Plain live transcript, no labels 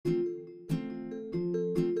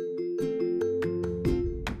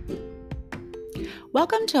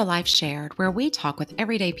Welcome to A Life Shared, where we talk with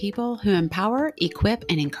everyday people who empower, equip,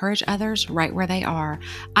 and encourage others right where they are.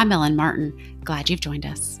 I'm Ellen Martin. Glad you've joined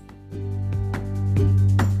us.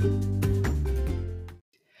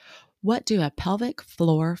 What do a pelvic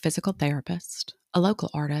floor physical therapist, a local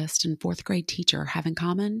artist, and fourth grade teacher have in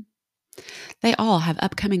common? They all have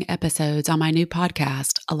upcoming episodes on my new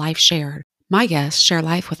podcast, A Life Shared. My guests share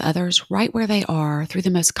life with others right where they are through the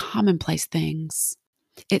most commonplace things.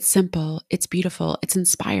 It's simple, it's beautiful, it's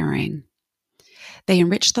inspiring. They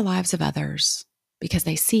enrich the lives of others because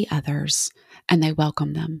they see others and they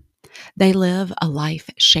welcome them. They live a life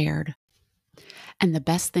shared. And the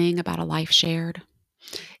best thing about a life shared,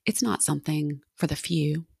 it's not something for the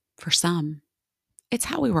few, for some. It's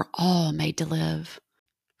how we were all made to live.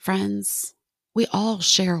 Friends, we all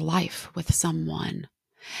share life with someone,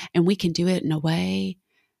 and we can do it in a way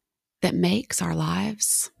that makes our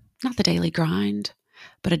lives not the daily grind,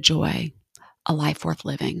 but a joy, a life worth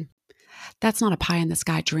living. That's not a pie in the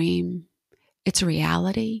sky dream. It's a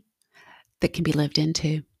reality that can be lived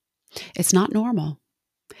into. It's not normal.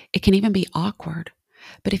 It can even be awkward.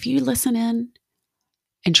 But if you listen in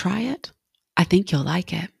and try it, I think you'll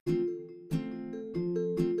like it.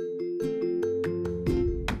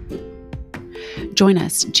 Join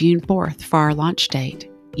us June 4th for our launch date.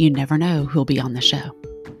 You never know who'll be on the show.